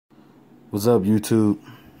What's up, YouTube?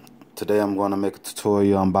 Today I'm going to make a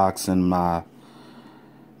tutorial unboxing my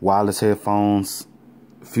wireless headphones,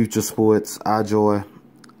 Future Sports IJoy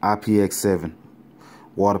IPX7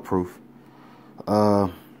 waterproof.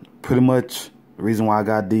 Pretty much the reason why I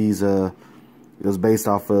got these it was based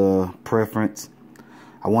off of preference.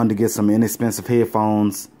 I wanted to get some inexpensive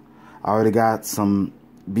headphones. I already got some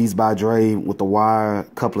Beats by Dre with the wire, a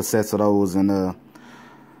couple of sets of those, and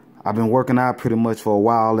I've been working out pretty much for a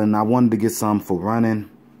while, and I wanted to get some for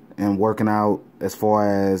running and working out as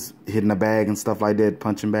far as hitting the bag and stuff like that,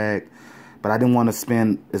 punching bag. But I didn't want to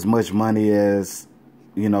spend as much money as,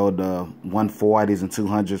 you know, the 140s and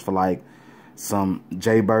 200s for like some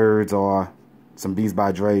Jaybirds or some Beats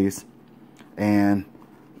by Dre's. And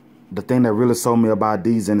the thing that really sold me about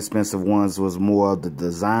these inexpensive ones was more of the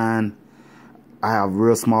design. I have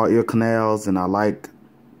real small ear canals, and I like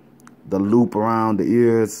the loop around the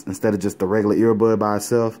ears instead of just the regular earbud by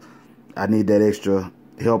itself. I need that extra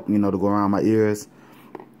help, you know, to go around my ears.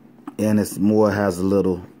 And it's more has a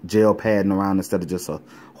little gel padding around instead of just a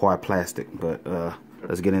hard plastic. But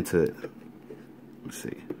let's get into it. Let's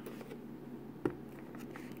see.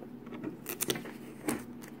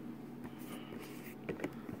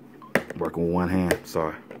 Working with one hand,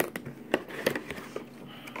 sorry.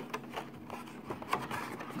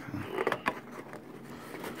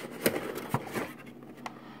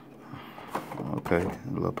 Okay,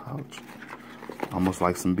 a little pouch. Almost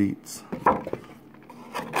like some Beats.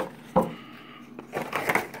 I'll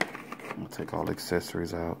take all the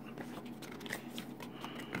accessories out.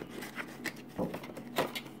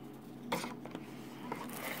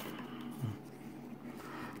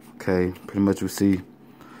 Okay, pretty much we see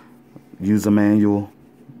user manual,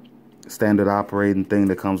 standard operating thing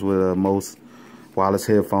that comes with most wireless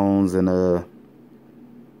headphones, and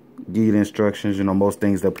give you the instructions, you know, most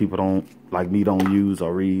things that people don't, like me, don't use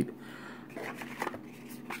or read.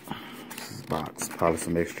 This is box, probably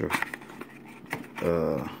some extra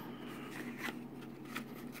I'll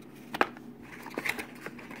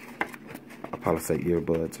probably say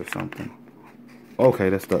earbuds or something. Okay,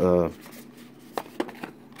 that's the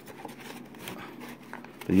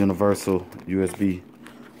universal USB.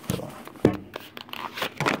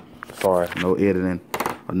 Sorry, no editing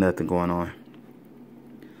or nothing going on.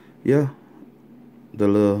 Yeah, the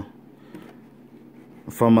little,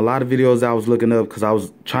 from a lot of videos I was looking up, because I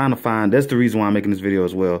was trying to find, that's the reason why I'm making this video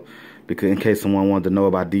as well, because in case someone wanted to know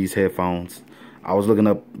about these headphones, I was looking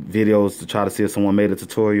up videos to try to see if someone made a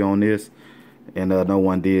tutorial on this, and no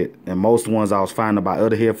one did. And most ones I was finding about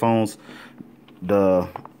other headphones, the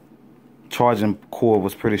charging cord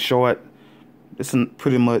was pretty short. It's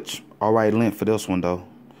pretty much alright length for this one though,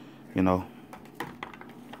 you know.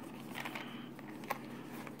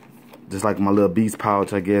 Just like my little Beats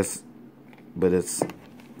pouch, I guess, but it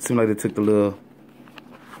seemed like they took the little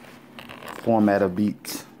format of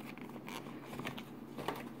Beats.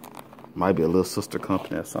 Might be a little sister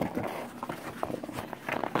company or something.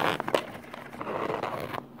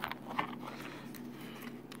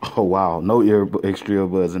 Oh wow, no extra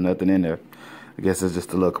earbuds or nothing in there. I guess it's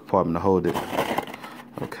just a little compartment to hold it.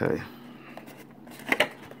 Okay.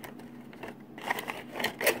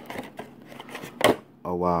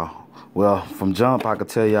 Oh wow. Well, from jump, I could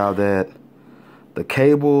tell y'all that the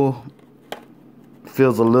cable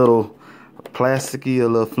feels a little plasticky, a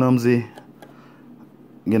little flimsy.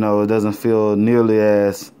 You know, it doesn't feel nearly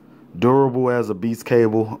as durable as a Beats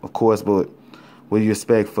cable, of course, but what do you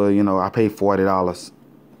expect for, you know, I paid $40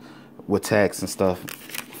 with tax and stuff.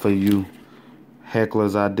 For you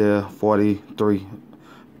hecklers out there, 43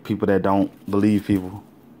 people that don't believe people.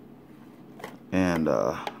 And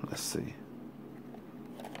let's see.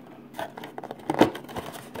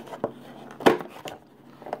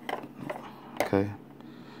 Okay,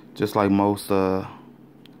 just like most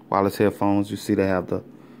wireless headphones, you see they have the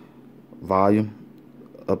volume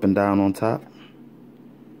up and down on top.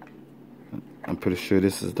 I'm pretty sure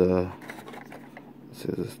this is the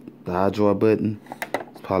IJoy button.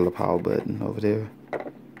 It's probably the power button over there.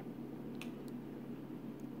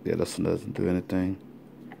 Yeah, this one doesn't do anything.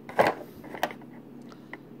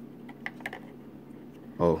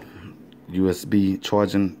 Oh, USB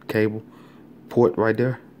charging cable port right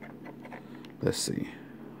there. Let's see.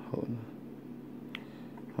 Hold on.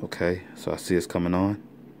 Okay, so I see it's coming on.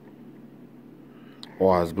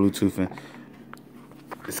 Or it's Bluetoothing.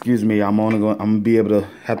 Excuse me, I'm gonna be able to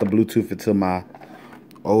have to Bluetooth it to my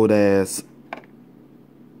old ass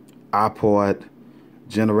iPod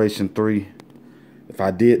Generation 3. If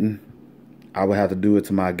I didn't, I would have to do it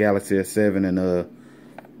to my Galaxy S7, and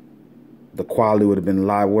the quality would have been a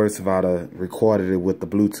lot worse if I'd have recorded it with the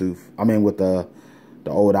Bluetooth. I mean with the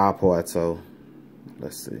the old iPod. So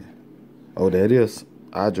let's see. Oh, there it is.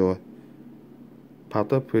 IJoy.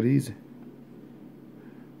 Popped up pretty easy.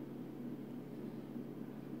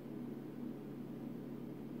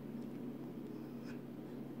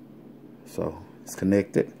 So it's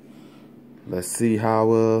connected. Let's see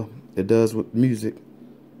how it does with music.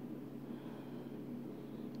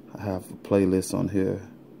 I have a playlist on here.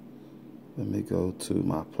 Let me go to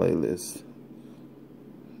my playlist.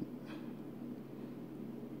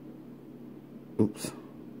 Oops.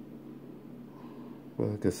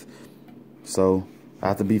 Well, I guess so. I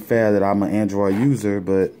have to be fair that I'm an Android user,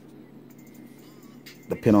 but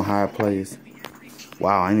depending on how it plays.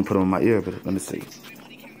 Wow, I didn't even put them in my ear, but let me see.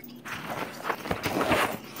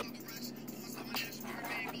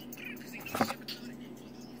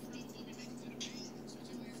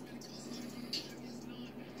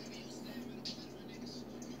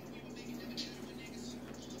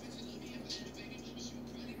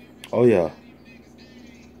 Oh yeah,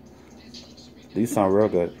 these sound real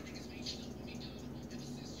good.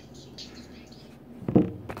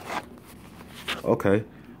 Okay,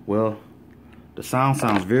 well, the sound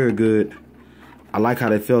sounds very good. I like how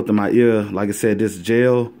they felt in my ear. Like I said, this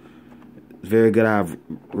gel is very good. I have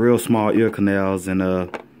real small ear canals, and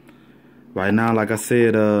right now, like I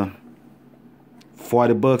said,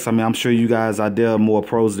 $40. I mean, I'm sure you guys out there are more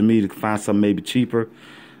pros than me to find something maybe cheaper,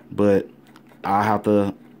 but I have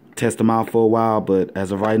to test them out for a while. But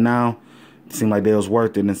as of right now, it seemed like they was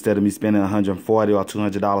worth it instead of me spending $140 or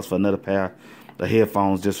 $200 for another pair of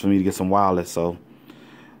headphones just for me to get some wireless. So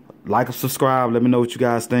like and subscribe. Let me know what you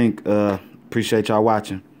guys think. Appreciate y'all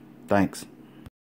watching. Thanks.